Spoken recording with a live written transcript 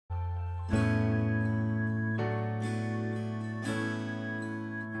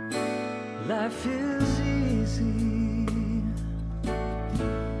Life is easy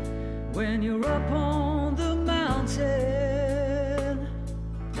when you're up on the mountain.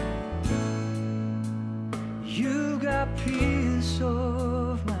 You got peace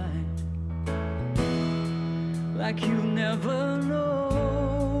of mind like you never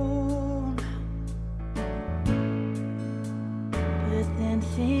known. But then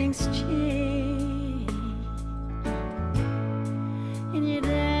things change and you're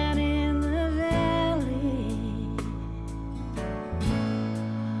down in the valley.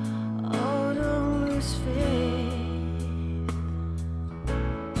 Oh, don't lose faith,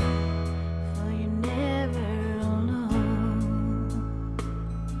 for you're never alone.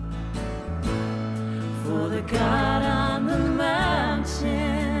 For the God on the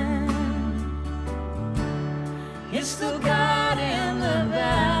mountain is still God in the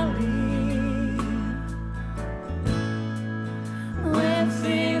valley. When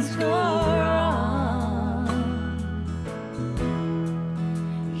things go wrong,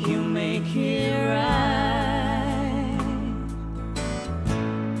 you make it right.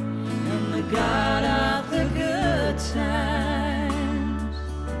 And the God of the good times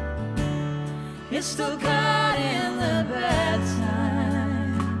is still God in the bad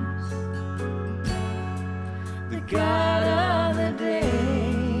times. The God of the day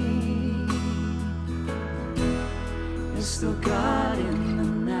is still God in the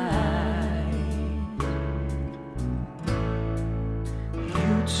night.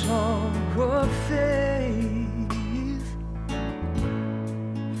 You talk of faith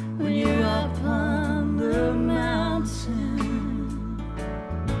When you're up on the mountain,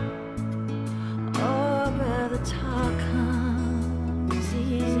 oh, but the talk comes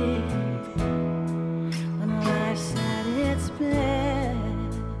easy when life's at its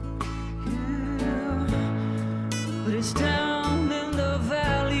best. but it's down in the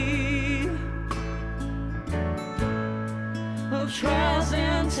valley of trials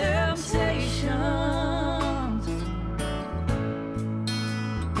and temptations.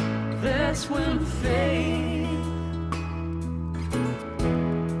 That's when faith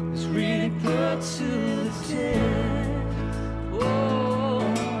is really put to the test. Oh,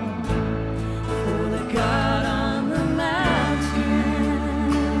 For the God on the mountain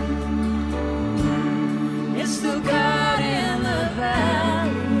is still God in the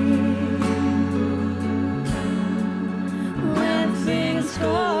valley. When things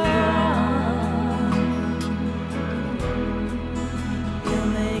go wrong, He'll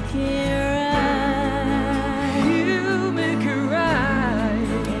make it right. you make it right.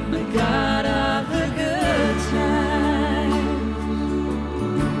 The God of the good times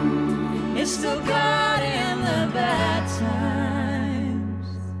is still God in the bad times.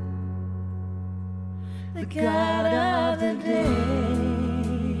 The God of the day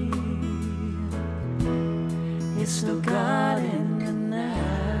is still God